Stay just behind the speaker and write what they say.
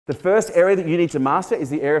The first area that you need to master is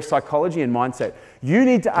the area of psychology and mindset. You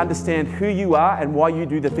need to understand who you are and why you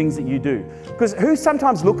do the things that you do. Because who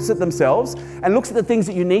sometimes looks at themselves and looks at the things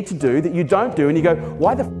that you need to do that you don't do and you go,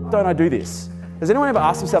 why the f don't I do this? Has anyone ever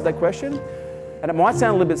asked themselves that question? And it might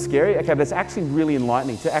sound a little bit scary, okay, but it's actually really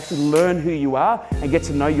enlightening to actually learn who you are and get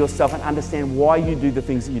to know yourself and understand why you do the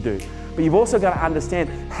things that you do. But you've also got to understand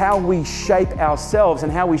how we shape ourselves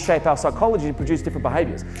and how we shape our psychology to produce different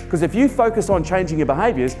behaviors. Because if you focus on changing your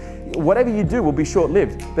behaviors, whatever you do will be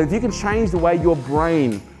short-lived. But if you can change the way your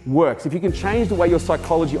brain works, if you can change the way your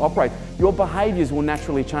psychology operates, your behaviors will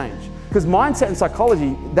naturally change. Because mindset and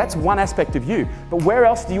psychology, that's one aspect of you. But where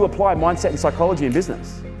else do you apply mindset and psychology in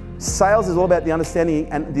business? Sales is all about the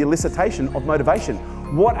understanding and the elicitation of motivation.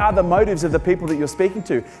 What are the motives of the people that you're speaking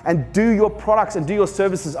to? And do your products and do your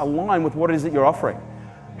services align with what it is that you're offering?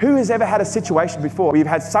 Who has ever had a situation before where you've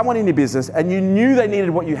had someone in your business and you knew they needed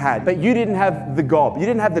what you had, but you didn't have the gob, you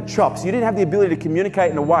didn't have the chops, you didn't have the ability to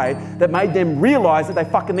communicate in a way that made them realize that they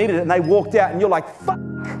fucking needed it, and they walked out and you're like, fuck,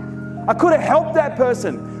 I could have helped that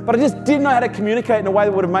person, but I just didn't know how to communicate in a way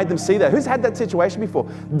that would have made them see that. Who's had that situation before?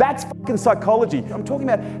 That's fucking psychology. I'm talking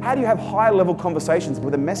about how do you have higher level conversations where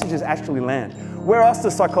the messages actually land. Where else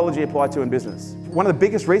does psychology apply to in business? One of the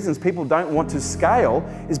biggest reasons people don't want to scale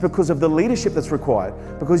is because of the leadership that's required.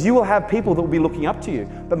 Because you will have people that will be looking up to you.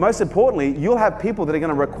 But most importantly, you'll have people that are going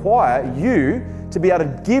to require you to be able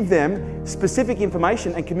to give them specific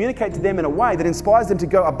information and communicate to them in a way that inspires them to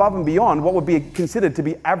go above and beyond what would be considered to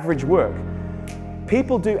be average work.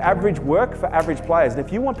 People do average work for average players. And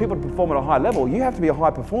if you want people to perform at a high level, you have to be a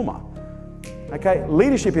high performer. Okay?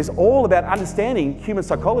 Leadership is all about understanding human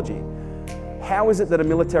psychology. How is it that a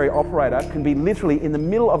military operator can be literally in the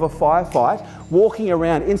middle of a firefight, walking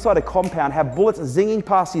around inside a compound, have bullets zinging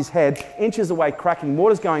past his head, inches away, cracking,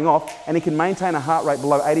 mortars going off, and he can maintain a heart rate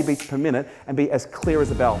below 80 beats per minute and be as clear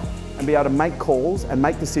as a bell, and be able to make calls and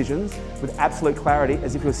make decisions with absolute clarity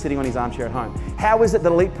as if he was sitting on his armchair at home? How is it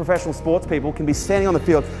that elite professional sports people can be standing on the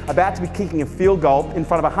field about to be kicking a field goal in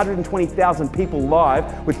front of 120,000 people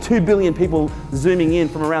live with 2 billion people zooming in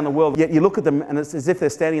from around the world, yet you look at them and it's as if they're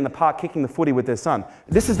standing in the park kicking the footy with their son?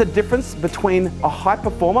 This is the difference between a high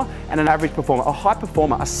performer and an average performer. A high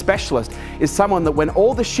performer, a specialist, is someone that when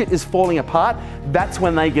all the shit is falling apart, that's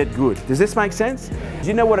when they get good. Does this make sense? Do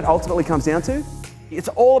you know what it ultimately comes down to? It's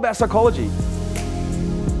all about psychology.